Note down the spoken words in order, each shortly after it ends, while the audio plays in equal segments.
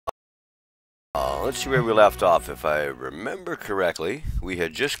Now, let's see where we left off. If I remember correctly, we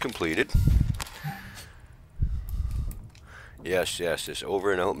had just completed... Yes, this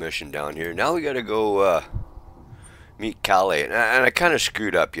over and out mission down here. Now we gotta go meet Calle. And I kind of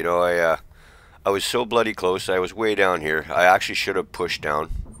screwed up, you know. I was so bloody close. I was way down here. I actually should have pushed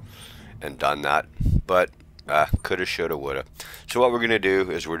down and done that. But coulda, shoulda, woulda. So what we're going to do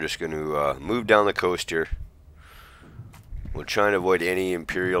is we're just going to move down the coast here. We'll try and avoid any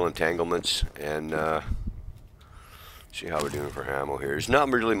Imperial entanglements and see how we're doing for ammo here. It's not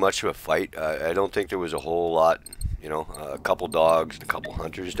really much of a fight. I don't think there was a whole lot, you know, a couple dogs, a couple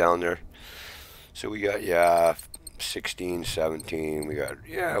hunters down there. So we got, yeah, 16, 17. We got,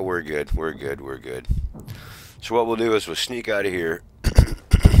 yeah, we're good. So what we'll do is we'll sneak out of here.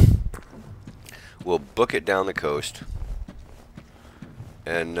 We'll book it down the coast,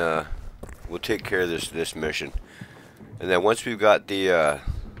 and we'll take care of this mission. And then once we've got the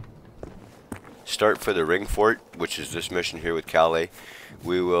start for the ring fort, which is this mission here with Calle,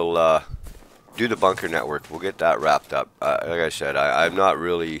 we will do the bunker network. We'll get that wrapped up. Like I said, I'm not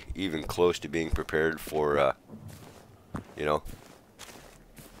really even close to being prepared for, you know,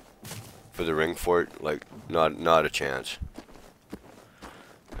 for the ring fort. Like, not a chance.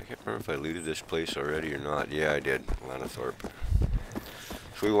 I can't remember if I looted this place already or not. Yeah, I did. Lanithorpe.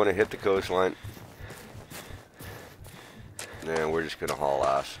 So we want to hit the coastline. And we're just going to haul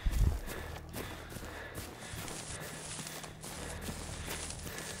ass.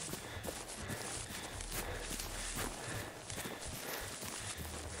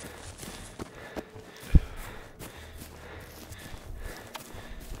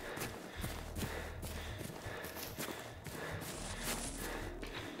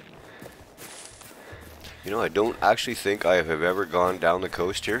 You know, I don't actually think I have ever gone down the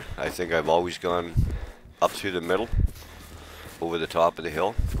coast here. I think I've always gone up through the middle, over the top of the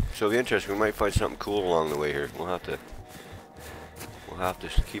hill. So it'll be interesting. We might find something cool along the way here. We'll have to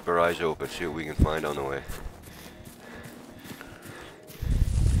keep our eyes open, see what we can find on the way.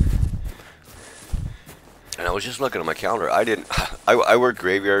 And I was just looking at my calendar. I work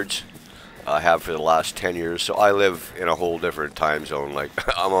graveyards. I have for the last 10 years, so I live in a whole different time zone. Like,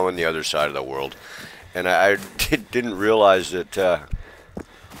 I'm on the other side of the world. And I didn't realize that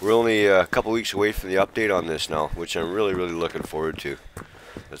we're only a couple weeks away from the update on this now, which I'm really looking forward to.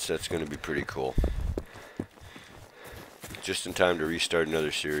 That's going to be pretty cool. Just in time to restart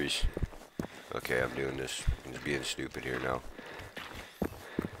another series. Okay, I'm doing this. I'm just being stupid here now.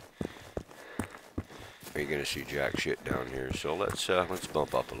 You're going to see jack shit down here, so let's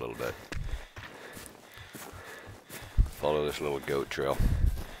bump up a little bit. Follow this little goat trail.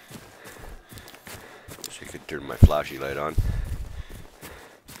 So you could turn my flashy light on.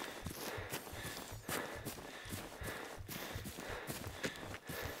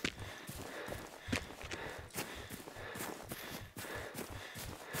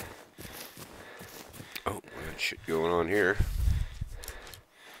 Oh, we got shit going on here.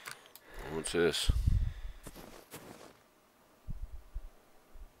 What's this?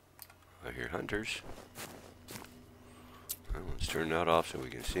 I hear hunters. Well, let's turn that off so we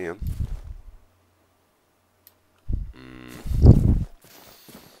can see them.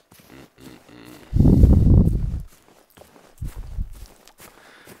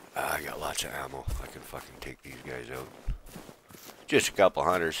 I got lots of ammo. I can fucking take these guys out. Just a couple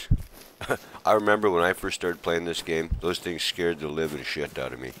hunters. I remember when I first started playing this game, those things scared the living shit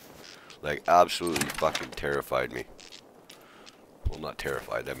out of me. Like, absolutely fucking terrified me. Well, not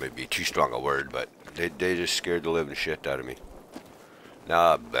terrified, that may be too strong a word, but they just scared the living shit out of me.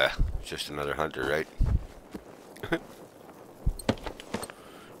 Nah, bleh, it's just another hunter, right?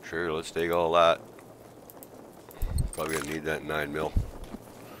 Sure, let's take all that. Probably gonna need that 9mm.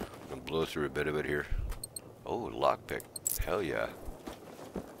 I'm gonna blow through a bit of it here. Oh, lockpick. Hell yeah.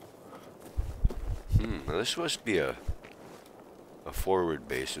 Now this must be a forward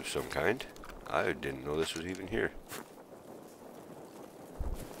base of some kind. I didn't know this was even here.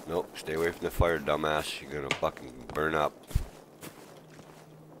 Nope, stay away from the fire, dumbass. You're gonna fucking burn up.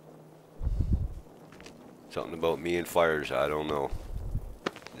 Something about me and fires, I don't know.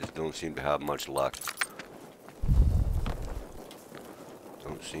 Just don't seem to have much luck.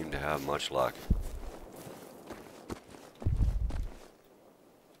 Don't seem to have much luck.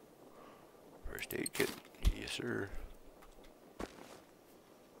 First aid kit. Yes, sir.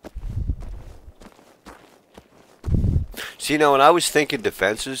 See, now when I was thinking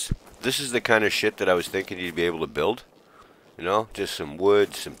defenses, this is the kind of shit that I was thinking you'd be able to build. You know, just some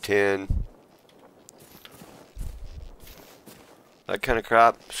wood, some tin. That kind of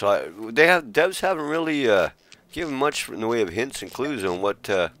crap. So devs haven't really given much in the way of hints and clues on what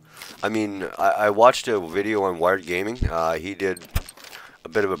I mean, I watched a video on Wired Gaming. He did a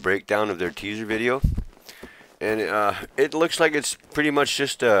bit of a breakdown of their teaser video, and it looks like it's pretty much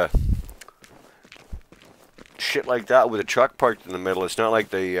just shit like that with a truck parked in the middle. It's not like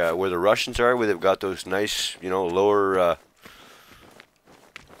the where the Russians are, where they've got those nice, you know, lower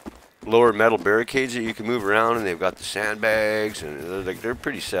metal barricades that you can move around, and they've got the sandbags, and they're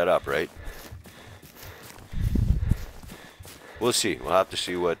pretty set up, right? We'll see. We'll have to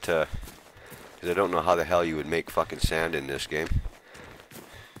see what, because I don't know how the hell you would make fucking sand in this game.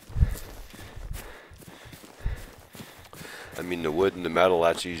 I mean, the wood and the metal,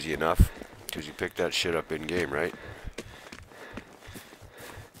 that's easy enough, because you pick that shit up in game, right?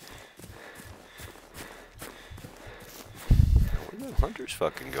 Where did the hunters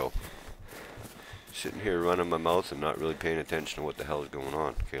fucking go? Sitting here running my mouth and not really paying attention to what the hell is going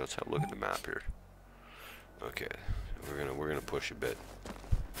on. Okay, let's have a look at the map here. Okay, we're gonna push a bit.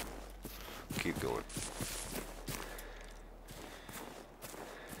 Keep going.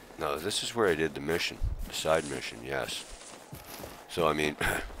 Now this is where I did the mission, the side mission. Yes. So I mean,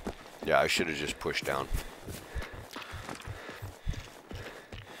 yeah, I should have just pushed down.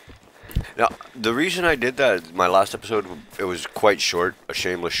 Now, the reason I did that, my last episode, it was quite short, a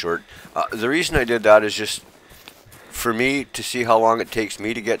shameless short. The reason I did that is just for me to see how long it takes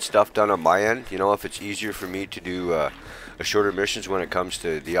me to get stuff done on my end. You know, if it's easier for me to do shorter missions when it comes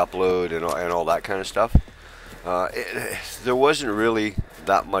to the upload and all that kind of stuff. There wasn't really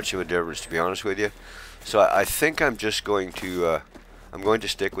that much of a difference, to be honest with you. So I think I'm just going to, I'm going to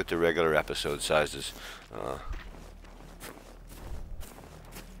stick with the regular episode sizes.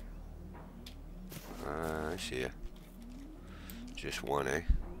 I see ya. Just one, eh?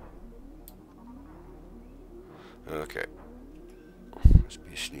 Okay. Let's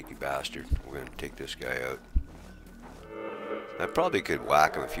be a sneaky bastard. We're gonna take this guy out. I probably could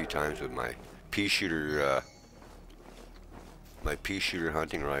whack him a few times with my pea shooter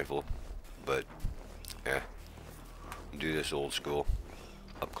hunting rifle, but yeah, do this old school,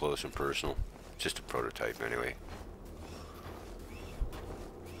 up close and personal. Just a prototype anyway.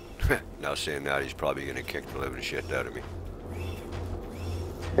 Now saying that, he's probably gonna kick the living shit out of me.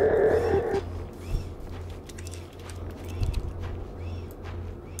 There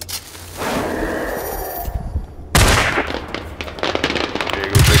you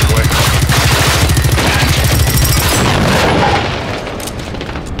go, big boy.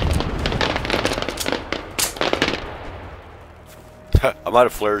 I'm out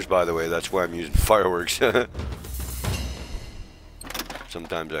of flares, by the way. That's why I'm using fireworks.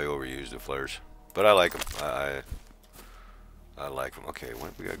 Sometimes I overuse the flares, but I like them. I like them. Okay,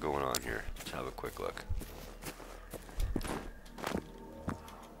 what we got going on here? Let's have a quick look.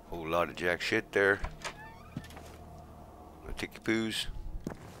 Whole lot of jack shit there. Ticky poos.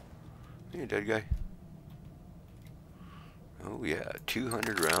 Hey, dead guy. Oh yeah,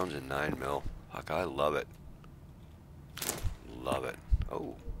 200 rounds and 9mm. Fuck, I love it. Love it.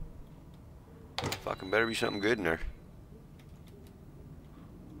 Oh, fucking better be something good in there.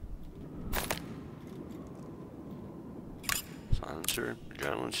 Silencer,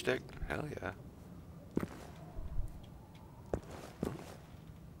 adrenaline stick, hell yeah.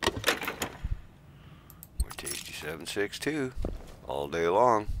 More tasty 7.62 all day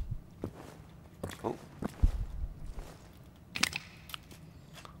long. Oh,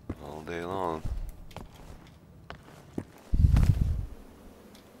 all day long.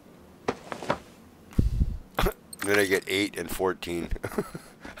 Then I get 8 and 14.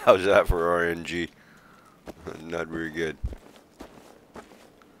 How's that for RNG? Not very good.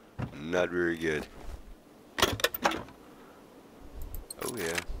 Not very good. Oh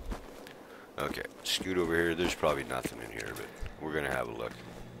yeah. Okay, scoot over here. There's probably nothing in here, but we're gonna have a look.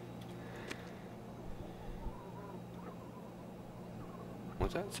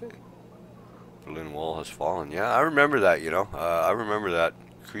 What's that say? Berlin Wall has fallen. Yeah, I remember that, you know. I remember that.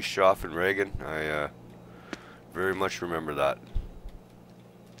 Khrushchev and Reagan. I very much remember that.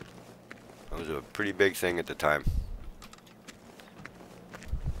 That was a pretty big thing at the time.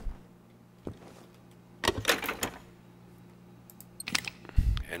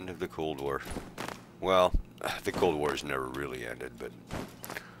 End of the Cold War. Well, the Cold War's never really ended, but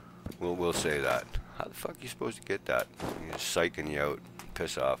we'll say that. How the fuck are you supposed to get that? You're just psyching you out.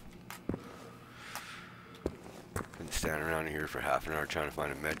 Piss off. Couldn't stand around here for half an hour trying to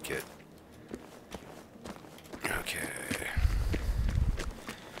find a med kit. Okay.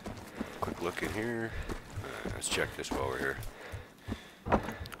 Quick look in here. Let's check this while we're here.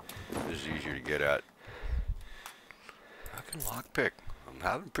 This is easier to get at. Fucking lockpick. I'm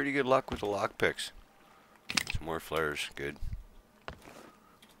having pretty good luck with the lockpicks. Some more flares. Good.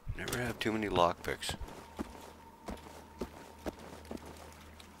 Never have too many lockpicks.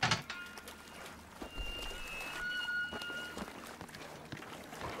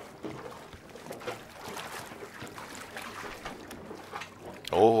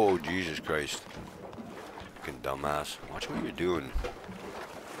 Oh, Jesus Christ. Fucking dumbass. Watch what you're doing.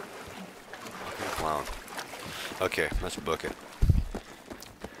 Fucking clown. Okay, let's book it.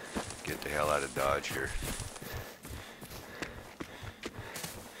 Get the hell out of Dodge here.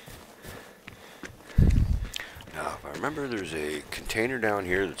 Now, if I remember, there's a container down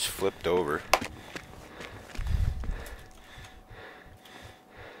here that's flipped over.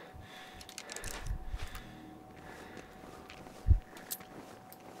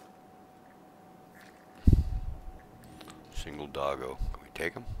 Single doggo. Can we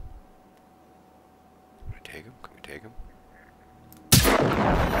take him? Can we take him? Can we take him?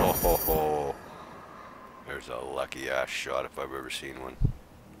 Oh ho ho. There's a lucky ass shot if I've ever seen one.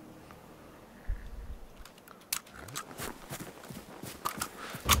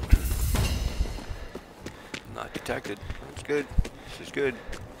 Not detected. That's good. This is good.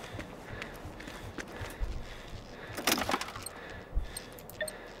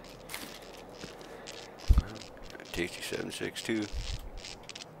 Tasty 762.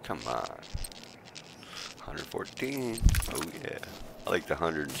 Come on. 114. Oh yeah. I like the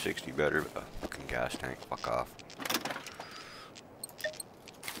 160 better. Fucking gas tank. Fuck off.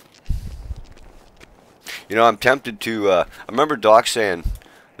 You know, I'm tempted to. I remember Doc saying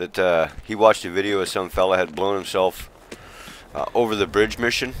that he watched a video of some fella had blown himself over the bridge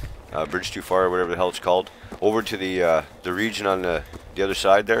mission, bridge too far, or whatever the hell it's called, over to the region on the other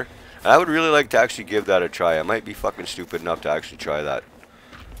side there. And I would really like to actually give that a try. I might be fucking stupid enough to actually try that.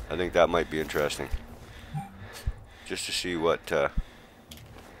 I think that might be interesting. Just to see what,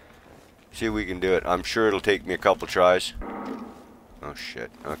 see if we can do it. I'm sure it'll take me a couple tries. Oh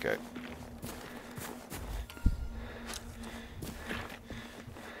shit, okay.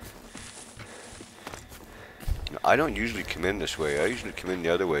 I don't usually come in this way. I usually come in the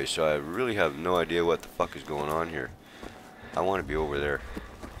other way, so I really have no idea what the fuck is going on here. I want to be over there.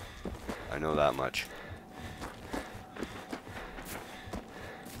 I know that much.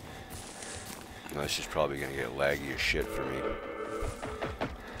 This is probably going to get laggy as shit for me.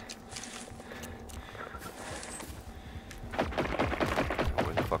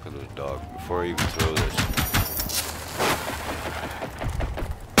 Where the fuck are those dogs? Before I even throw this.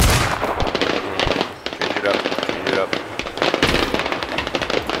 Change it up. Change it up.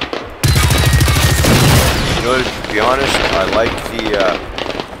 You know, to be honest, I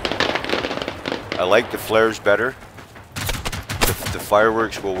like the flares better. The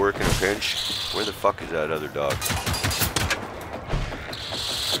fireworks will work in a pinch. Where the fuck is that other dog?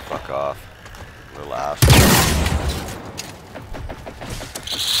 Fuck off. Little ass.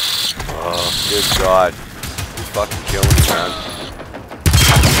 Oh, good God. You're fucking killing me, man.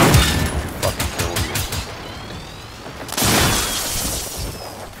 You're fucking killing me.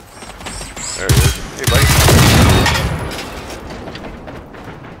 There he is. Hey, buddy.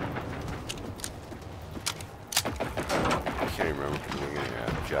 I can't even remember if there's any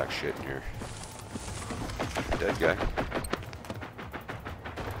jack shit in here. Dead guy.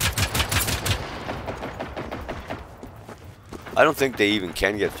 I don't think they even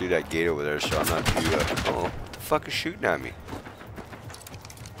can get through that gate over there, so I'm not too, oh, what the fuck is shooting at me?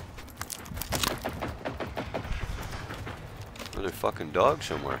 Another fucking dog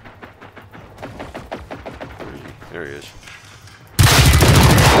somewhere. Where is he? There he is.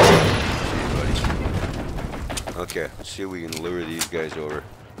 See you, buddy. Okay, let's see if we can lure these guys over.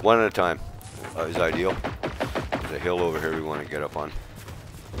 One at a time is ideal. There's a hill over here we want to get up on.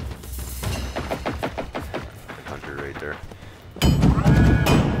 Hunter right there.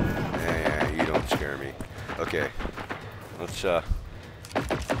 Yeah, you don't scare me. Okay, let's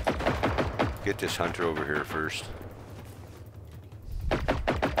get this hunter over here first.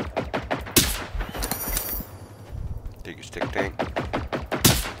 Take his stick tank.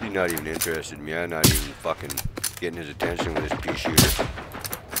 He's not even interested in me. I'm not even fucking getting his attention with his pea shooter.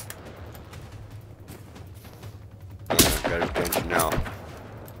 Got his attention now.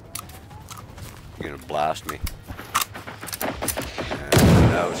 You're gonna blast me.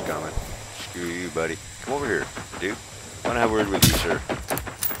 And that was coming. Screw you, buddy. Come over here, dude. I want to have a word with you, sir.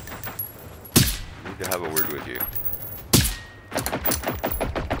 I need to have a word with you.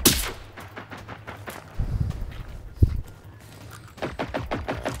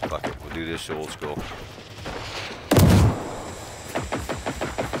 Fuck it. We'll do this old school.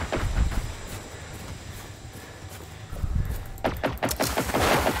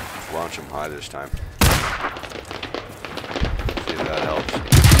 Launch him high this time. See if that helps.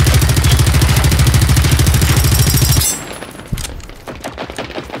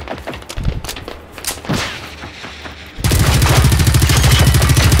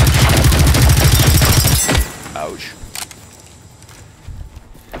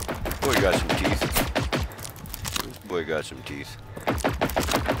 boy got some teeth. This boy got some teeth.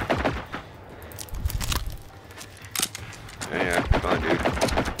 Yeah, come on, dude.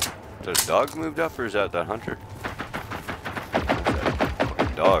 Is that a dog moved up, or is that that hunter? That's that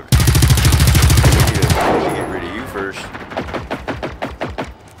fucking dog. I need to get rid of you first.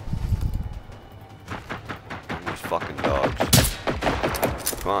 These fucking dogs.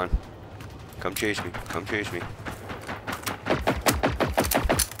 Come on. Come chase me. Come chase me.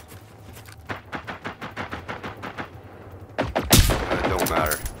 Don't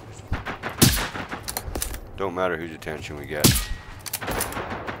matter. Don't matter whose attention we get.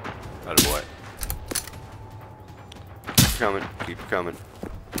 Attaboy. Keep coming. Keep coming.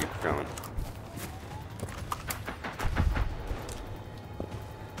 Keep coming.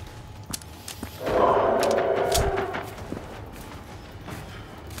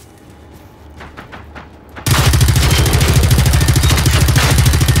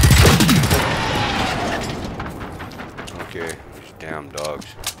 Okay, these damn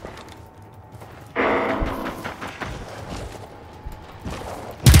dogs.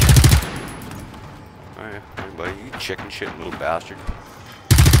 Alright, hey buddy, you chicken shit little bastard.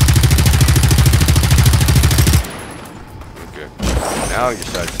 Okay. Now he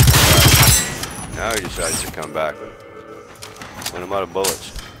decides to come back. Now he decides to come back. When I'm out of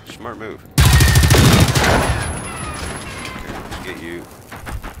bullets. Smart move. Okay, let's get you.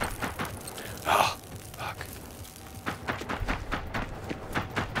 Ah, fuck.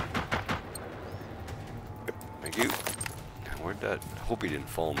 Thank you. Where'd that? I hope he didn't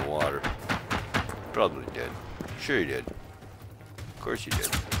fall in the water. Probably did. Sure he did. Of course he did.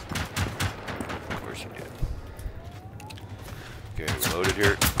 Of course he did. Okay, we loaded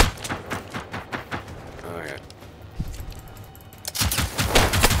here. Okay.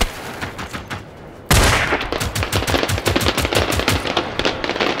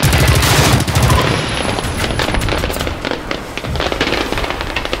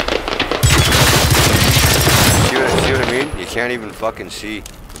 See what I mean? You can't even fucking see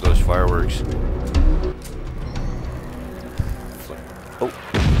those fireworks. Oh,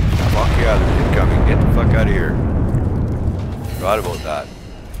 fuck yeah, they're incoming. Get the fuck out of here. Forgot about that.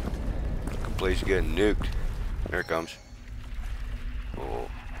 The place is getting nuked. There it comes. Oh,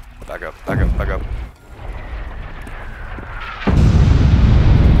 back up, back up, back up.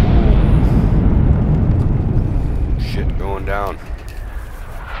 Shit going down.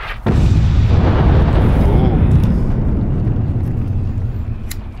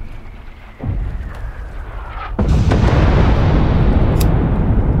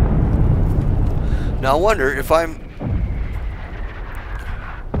 Now I wonder if I'm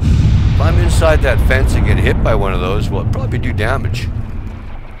inside that fence and get hit by one of those, well, it'd probably do damage.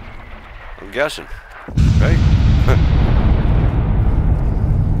 I'm guessing, right?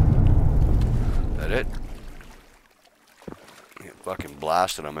 That it? Get fucking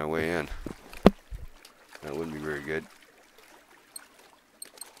blasted on my way in. That wouldn't be very good.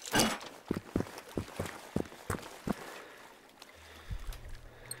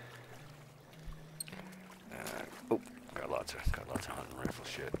 Got lots of hunting rifle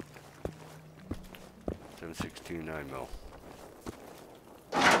shit. 7.62 9mm.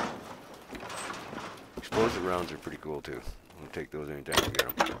 Explosive rounds are pretty cool too. I'll take those anytime I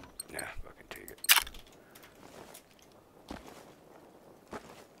get them. Yeah, fucking take it.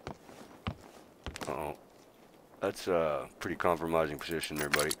 Uh-oh. That's a pretty compromising position there,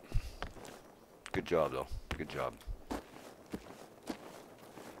 buddy. Good job though. Good job.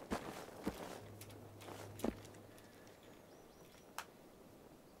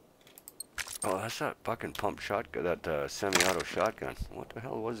 Oh, that's that fucking pump shotgun, that semi-auto shotgun. What the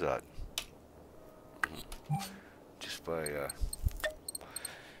hell was that? Just by, yeah,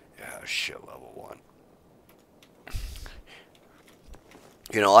 shit, level 1.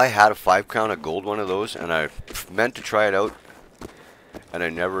 You know, I had a 5 crown of gold one of those, and I meant to try it out, and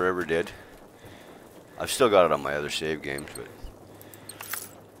I never ever did. I've still got it on my other save games, but...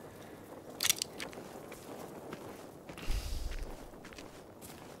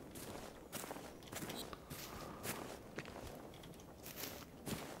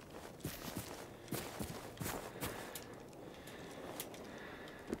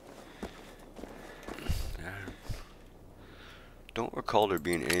 don't recall there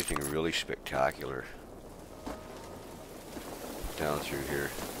being anything really spectacular down through here.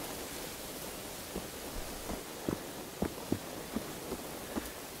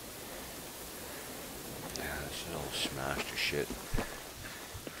 Yeah, this is all smashed to shit.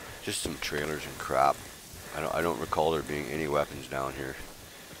 Just some trailers and crap. I don't recall there being any weapons down here.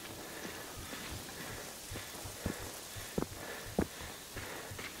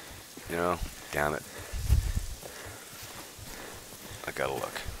 You know, damn it. I gotta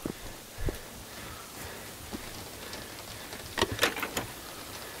look.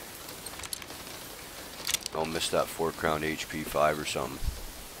 I'll miss that 4-crown HP5 or something.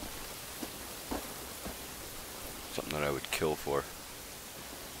 Something that I would kill for.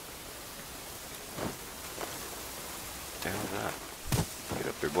 What the hell is that? Get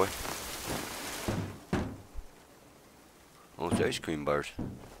up there, boy. Oh, it's ice cream bars.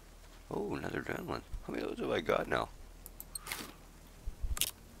 Oh, another adrenaline. How many of those have I got now?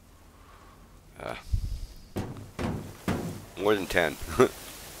 More than 10.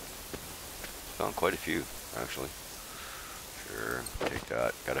 Found quite a few, actually. Sure, take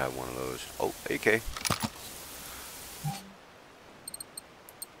that. Gotta have one of those. Oh, AK.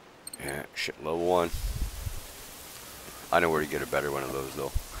 Yeah, shit, level 1. I know where to get a better one of those,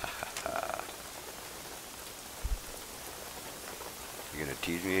 though. You gonna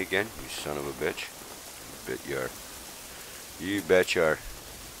tease me again, you son of a bitch? You bet you are. You bet you are.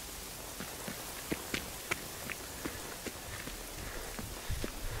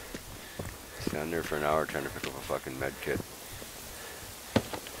 Stand there for an hour trying to pick up a fucking med kit.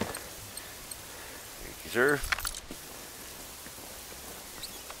 Thank you, sir.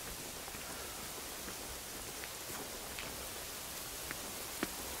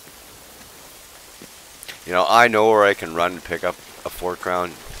 You know, I know where I can run and pick up a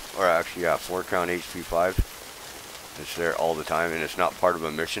 4-crown, or actually, yeah, 4-crown HP5. It's there all the time, and it's not part of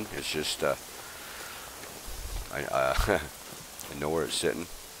a mission. It's just, I know where it's sitting.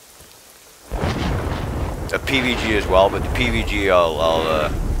 A PVG as well, but the PVG I'll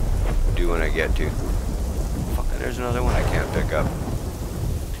do when I get to. Fucking, there's another one I can't pick up.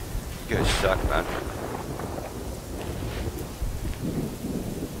 You guys suck, man.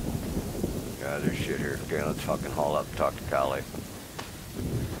 Yeah, there's shit here. Okay, let's fucking haul up and talk to Calle.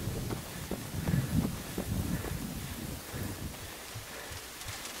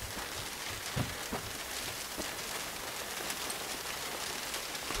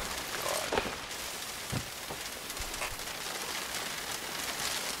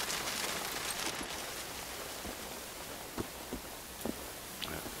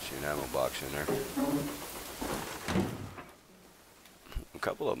 An ammo box in there. A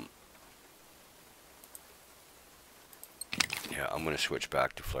couple of them. Yeah, I'm gonna switch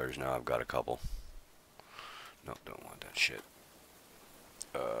back to flares now. I've got a couple. No, don't want that shit.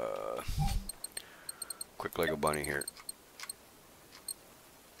 Quick Lego bunny here.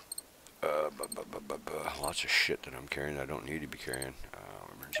 Lots of shit that I'm carrying I don't need to be carrying.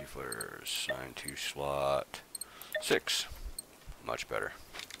 Emergency flares, sign 2 slot 6. Much better.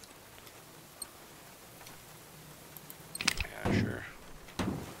 Yeah, sure.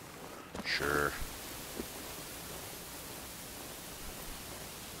 Sure.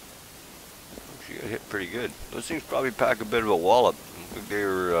 She got hit pretty good. Those things probably pack a bit of a wallop. I think they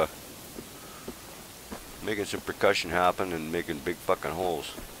were making some percussion happen and making big fucking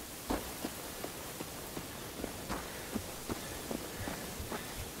holes.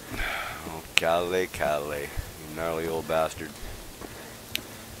 Oh, Calle, Calle. You gnarly old bastard.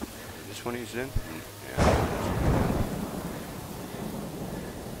 Is this one he's in? Yeah.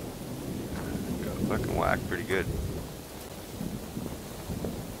 Got fucking whacked pretty good.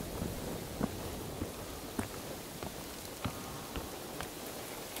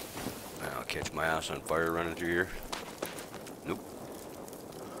 I'll catch my ass on fire running through here. Nope.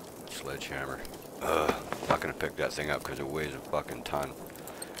 Sledgehammer. Not gonna pick that thing up because it weighs a fucking ton.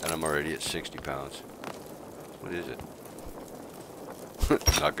 And I'm already at 60 pounds. What is it?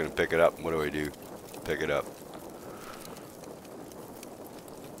 Not gonna pick it up. What do? Pick it up.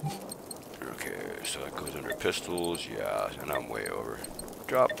 Okay, so that goes under pistols. Yeah, and I'm way over.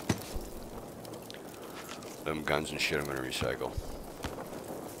 Drop. Them guns and shit I'm gonna recycle.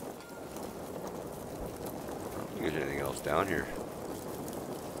 I don't think there's anything else down here.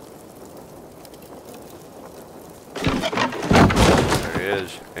 There he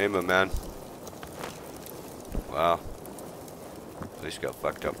is. Hey, my man. Wow. Place got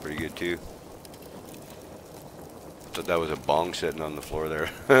fucked up pretty good too. Thought that was a bong sitting on the floor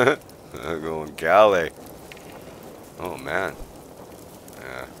there. I'm going Calle. Oh man.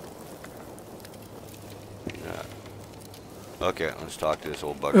 Yeah. Yeah. Okay, let's talk to this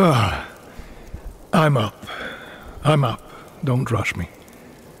old bugger. I'm up. I'm up. Don't rush me.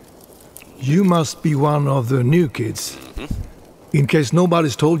 You must be one of the new kids. In case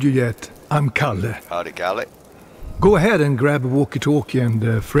nobody's told you yet, I'm Calle. Howdy, Calle. Go ahead and grab a walkie-talkie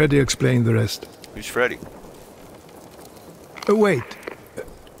and Freddy explain the rest. Who's Freddy? Wait.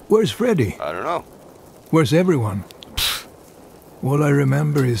 Where's Freddy? I don't know. Where's everyone? All I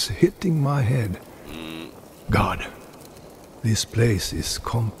remember is hitting my head. God, this place is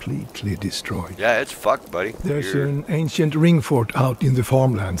completely destroyed. Yeah, it's fucked, buddy. There's an ancient ring fort out in the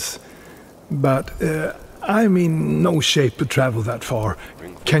farmlands. But I'm in no shape to travel that far.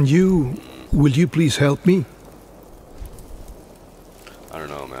 Will you please help me? I don't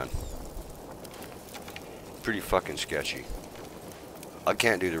know, man. Pretty fucking sketchy. I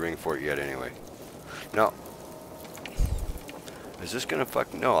can't do the ring fort yet anyway. No. Is this gonna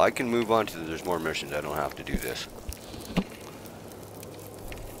fuck? No, I can move on to there's more missions. I don't have to do this.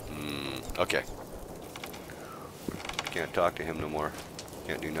 Okay. Can't talk to him no more.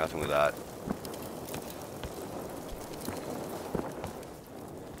 Can't do nothing with that.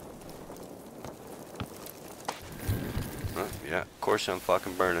 Yeah, of course I'm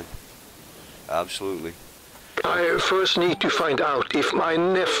fucking burning. Absolutely. I first need to find out if my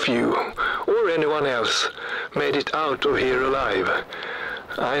nephew, or anyone else, made it out of here alive.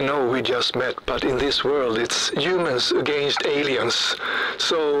 I know we just met, but in this world it's humans against aliens.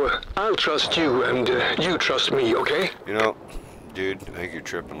 So I'll trust you and you trust me, okay? You know, dude, I think you're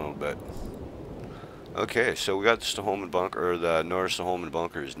tripping a little bit. Okay, so we got the Stohoman bunker, or the North Stohoman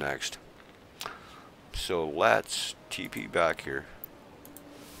bunker is next. So let's TP back here.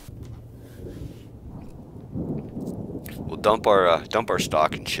 We'll dump our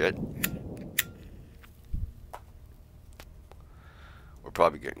stock and shit. We're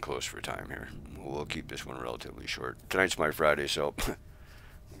probably getting close for time here. We'll keep this one relatively short. Tonight's my Friday, so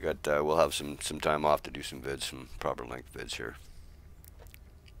we got we'll have some time off to do some vids, some proper length vids here.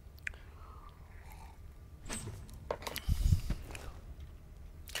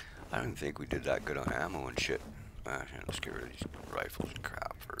 I don't think we did that good on ammo and shit. Let's get rid of these rifles and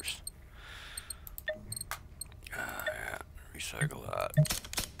crap first. Yeah, recycle that.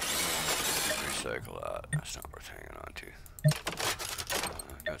 Recycle that. That's not worth hanging on to.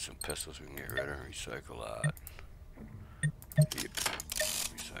 Got some pistols we can get rid of. Recycle that. Yep.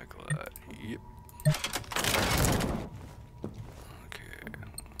 Recycle that. Yep. Okay.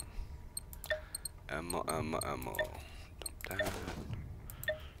 Ammo. Dump that.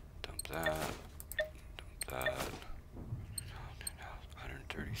 Dump that. Dump that.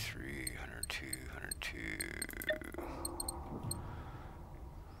 133, 102, 102.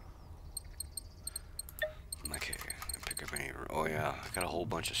 Okay, pick up any. Oh yeah, I got a whole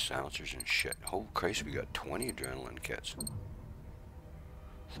bunch of silencers and shit. Oh Christ, we got 20 adrenaline kits.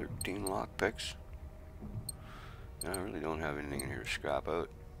 13 lockpicks. I really don't have anything in here to scrap out.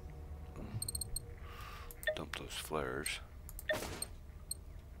 Dump those flares.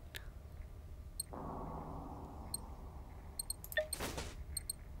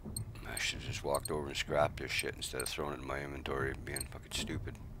 I should have just walked over and scrapped this shit instead of throwing it in my inventory and being fucking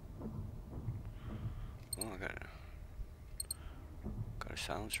stupid. Oh, I got a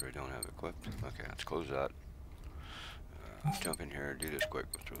silencer I don't have equipped. Okay, let's close that. Let's jump in here, do this quick,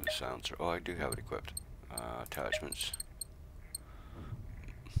 throw the silencer. Oh, I do have it equipped. Attachments.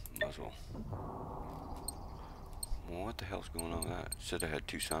 Muzzle. Well, what the hell's going on with that? It said I had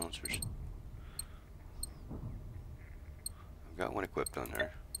 2 silencers. I've got one equipped on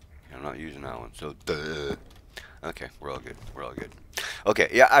there. I'm not using that one, so duh. Okay, we're all good. We're all good. Okay,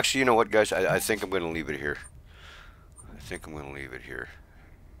 yeah, actually, you know what, guys? I think I'm going to leave it here.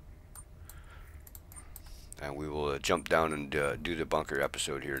 And we will jump down and do the bunker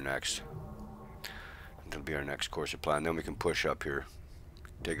episode here next. That'll be our next course of plan. Then we can push up here.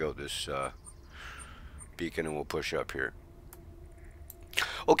 Take out this beacon and we'll push up here.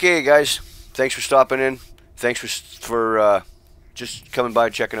 Okay, guys. Thanks for stopping in. Thanks for just coming by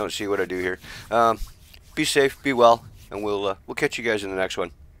and checking out and see what I do here. Be safe, be well, and we'll catch you guys in the next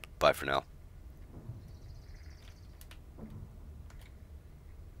one. Bye for now.